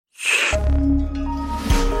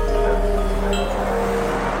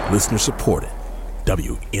Listener supported.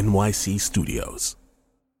 WNYC Studios.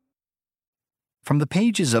 From the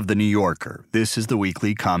pages of The New Yorker, this is the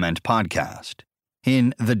Weekly Comment Podcast.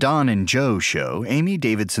 In The Don and Joe Show, Amy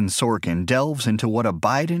Davidson Sorkin delves into what a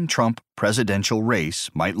Biden-Trump presidential race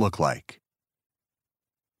might look like.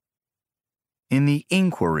 In the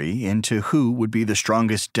inquiry into who would be the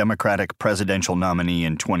strongest Democratic presidential nominee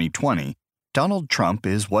in 2020, Donald Trump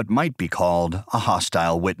is what might be called a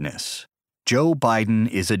hostile witness. Joe Biden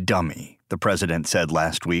is a dummy, the president said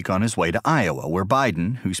last week on his way to Iowa, where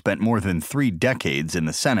Biden, who spent more than 3 decades in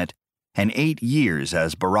the Senate and 8 years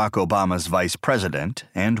as Barack Obama's vice president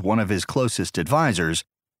and one of his closest advisors,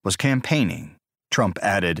 was campaigning. Trump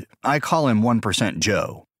added, "I call him 1%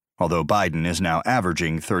 Joe," although Biden is now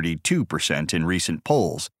averaging 32% in recent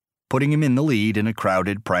polls, putting him in the lead in a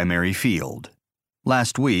crowded primary field.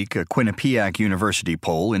 Last week, a Quinnipiac University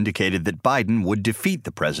poll indicated that Biden would defeat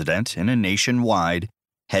the president in a nationwide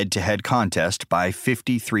head-to-head contest by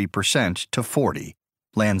 53% to 40%,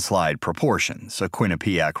 landslide proportions, a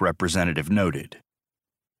Quinnipiac representative noted.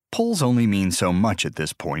 Polls only mean so much at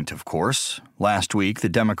this point, of course. Last week, the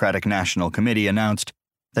Democratic National Committee announced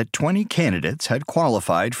that 20 candidates had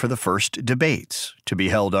qualified for the first debates, to be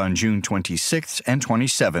held on June 26th and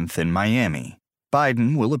 27th in Miami.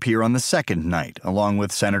 Biden will appear on the second night, along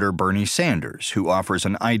with Senator Bernie Sanders, who offers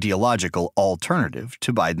an ideological alternative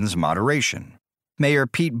to Biden's moderation. Mayor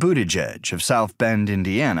Pete Buttigieg of South Bend,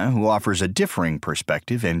 Indiana, who offers a differing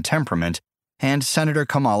perspective and temperament, and Senator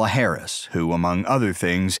Kamala Harris, who, among other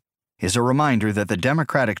things, is a reminder that the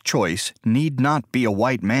Democratic choice need not be a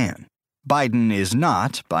white man. Biden is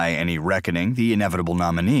not, by any reckoning, the inevitable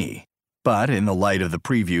nominee. But in the light of the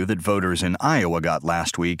preview that voters in Iowa got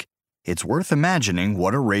last week, it's worth imagining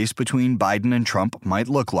what a race between Biden and Trump might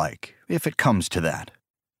look like, if it comes to that.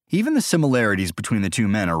 Even the similarities between the two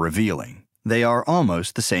men are revealing. They are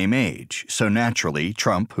almost the same age, so naturally,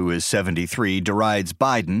 Trump, who is 73, derides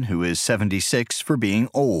Biden, who is 76, for being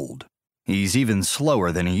old. He's even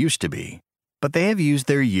slower than he used to be. But they have used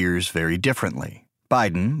their years very differently.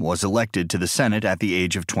 Biden was elected to the Senate at the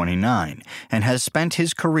age of 29 and has spent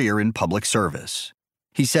his career in public service.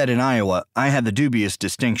 He said in Iowa, "I had the dubious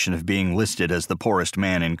distinction of being listed as the poorest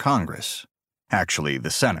man in Congress." Actually,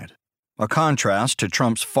 the Senate. A contrast to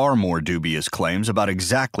Trump's far more dubious claims about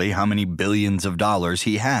exactly how many billions of dollars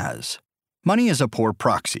he has. Money is a poor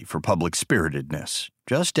proxy for public spiritedness,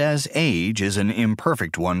 just as age is an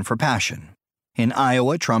imperfect one for passion. In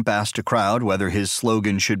Iowa, Trump asked a crowd whether his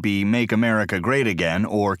slogan should be "Make America Great Again"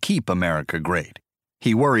 or "Keep America Great."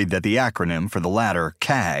 He worried that the acronym for the latter,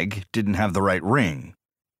 CAG, didn't have the right ring.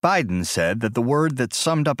 Biden said that the word that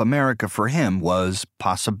summed up America for him was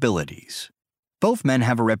possibilities. Both men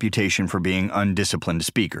have a reputation for being undisciplined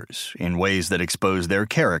speakers, in ways that expose their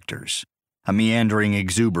characters. A meandering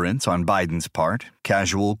exuberance on Biden's part,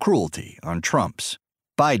 casual cruelty on Trump's.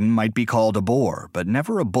 Biden might be called a bore, but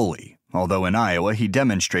never a bully, although in Iowa he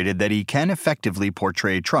demonstrated that he can effectively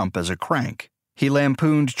portray Trump as a crank. He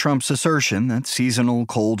lampooned Trump's assertion that seasonal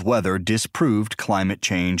cold weather disproved climate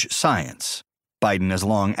change science. Biden has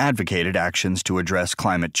long advocated actions to address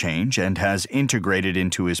climate change and has integrated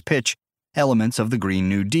into his pitch elements of the Green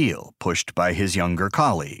New Deal pushed by his younger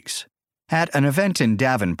colleagues. At an event in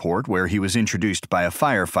Davenport where he was introduced by a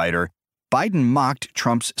firefighter, Biden mocked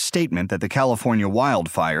Trump's statement that the California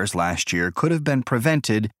wildfires last year could have been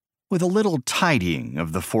prevented with a little tidying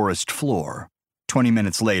of the forest floor. 20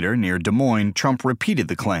 minutes later, near Des Moines, Trump repeated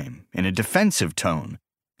the claim in a defensive tone,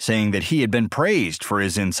 saying that he had been praised for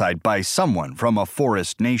his insight by someone from a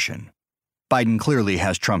forest nation. Biden clearly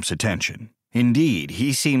has Trump's attention. Indeed,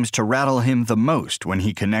 he seems to rattle him the most when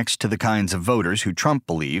he connects to the kinds of voters who Trump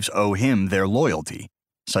believes owe him their loyalty,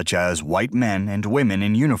 such as white men and women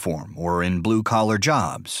in uniform or in blue-collar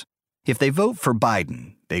jobs. If they vote for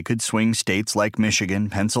Biden, they could swing states like Michigan,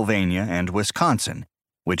 Pennsylvania, and Wisconsin,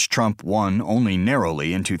 which Trump won only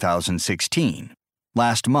narrowly in 2016.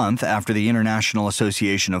 Last month, after the International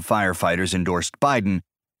Association of Firefighters endorsed Biden,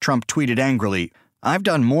 Trump tweeted angrily, "I've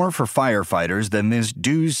done more for firefighters than this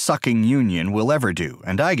dues-sucking union will ever do,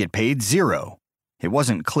 and I get paid $0. It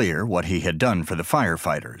wasn't clear what he had done for the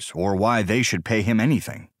firefighters or why they should pay him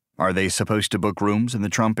anything. Are they supposed to book rooms in the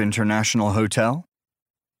Trump International Hotel?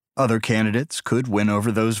 Other candidates could win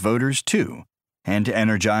over those voters too, and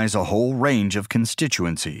energize a whole range of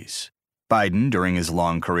constituencies. Biden, during his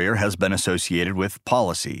long career, has been associated with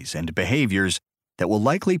policies and behaviors that will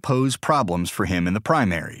likely pose problems for him in the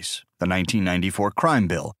primaries: the 1994 crime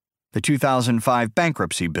bill, the 2005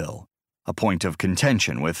 bankruptcy bill, a point of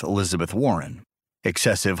contention with Elizabeth Warren,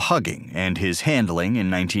 excessive hugging, and his handling in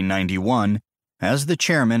 1991 as the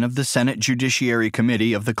chairman of the Senate Judiciary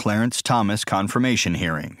Committee of the Clarence Thomas confirmation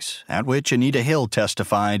hearings, at which Anita Hill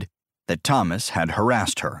testified that Thomas had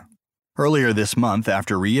harassed her. Earlier this month,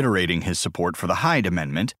 after reiterating his support for the Hyde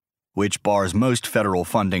Amendment, which bars most federal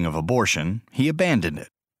funding of abortion, he abandoned it,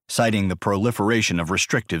 citing the proliferation of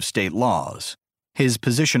restrictive state laws. His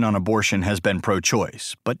position on abortion has been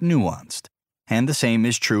pro-choice, but nuanced, and the same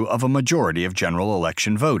is true of a majority of general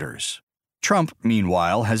election voters. Trump,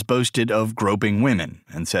 meanwhile, has boasted of groping women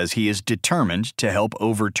and says he is determined to help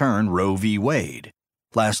overturn Roe v. Wade.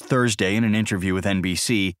 Last Thursday, in an interview with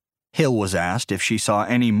NBC, Hill was asked if she saw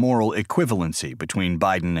any moral equivalency between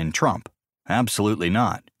Biden and Trump. "Absolutely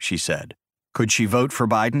not," she said. "Could she vote for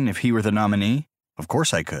Biden if he were the nominee? Of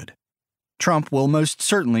course I could." Trump will most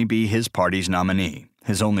certainly be his party's nominee.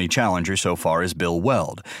 His only challenger so far is Bill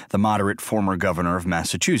Weld, the moderate former governor of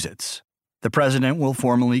Massachusetts. The president will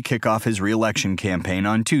formally kick off his re-election campaign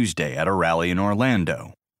on Tuesday at a rally in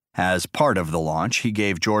Orlando. As part of the launch, he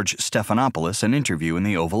gave George Stephanopoulos an interview in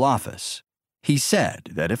the Oval Office. He said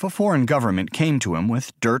that if a foreign government came to him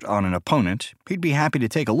with dirt on an opponent, he'd be happy to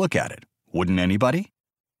take a look at it. Wouldn't anybody?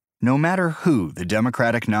 No matter who the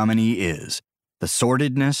Democratic nominee is, the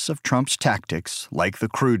sordidness of Trump's tactics, like the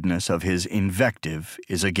crudeness of his invective,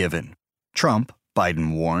 is a given. Trump,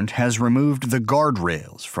 Biden warned, has removed the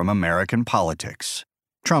guardrails from American politics.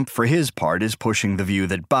 Trump, for his part, is pushing the view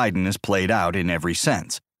that Biden is played out in every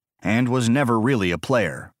sense, and was never really a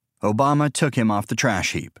player. Obama took him off the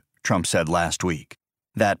trash heap, Trump said last week.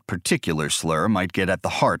 That particular slur might get at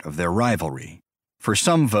the heart of their rivalry. For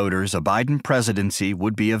some voters, a Biden presidency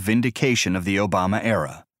would be a vindication of the Obama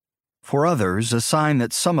era. For others, a sign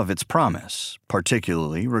that some of its promise,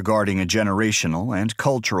 particularly regarding a generational and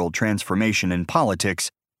cultural transformation in politics,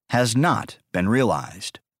 has not been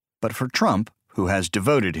realized. But for Trump, who has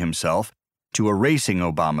devoted himself to erasing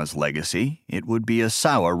Obama's legacy, it would be a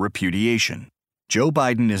sour repudiation. Joe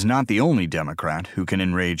Biden is not the only Democrat who can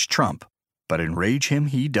enrage Trump, but enrage him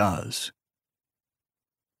he does.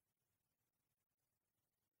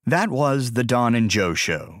 That was The Dawn and Joe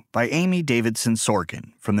Show by Amy Davidson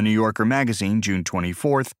Sorkin from The New Yorker magazine, June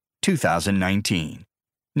 24, 2019.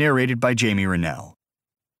 Narrated by Jamie Rennell.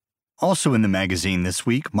 Also in the magazine this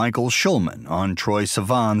week, Michael Schulman on Troye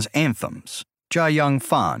Sivan's Anthems, Jia-Young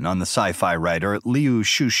Fan on the sci-fi writer Liu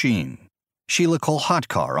Cixin, Sheila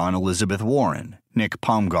Kolhatkar on Elizabeth Warren, Nick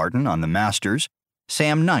Baumgarten on The Masters,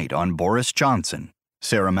 Sam Knight on Boris Johnson,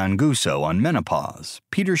 Sarah Manguso on Menopause,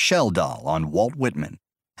 Peter Schjeldahl on Walt Whitman,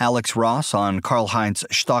 Alex Ross on Karl-Heinz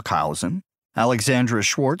Stockhausen, Alexandra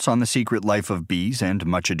Schwartz on The Secret Life of Bees and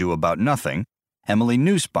Much Ado About Nothing, Emily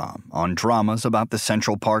Nussbaum on dramas about the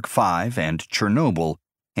Central Park Five and Chernobyl,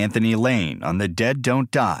 Anthony Lane on The Dead Don't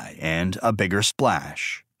Die and A Bigger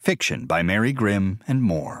Splash, fiction by Mary Grimm, and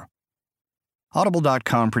more.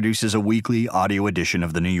 Audible.com produces a weekly audio edition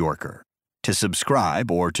of The New Yorker. To subscribe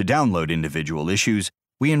or to download individual issues,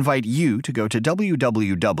 we invite you to go to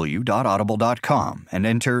www.audible.com and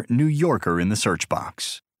enter New Yorker in the search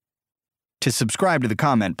box. To subscribe to the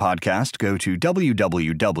Comment Podcast, go to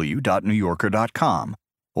www.newyorker.com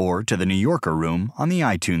or to the New Yorker Room on the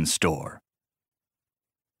iTunes Store.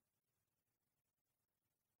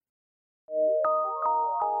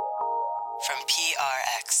 From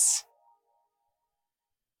PRX.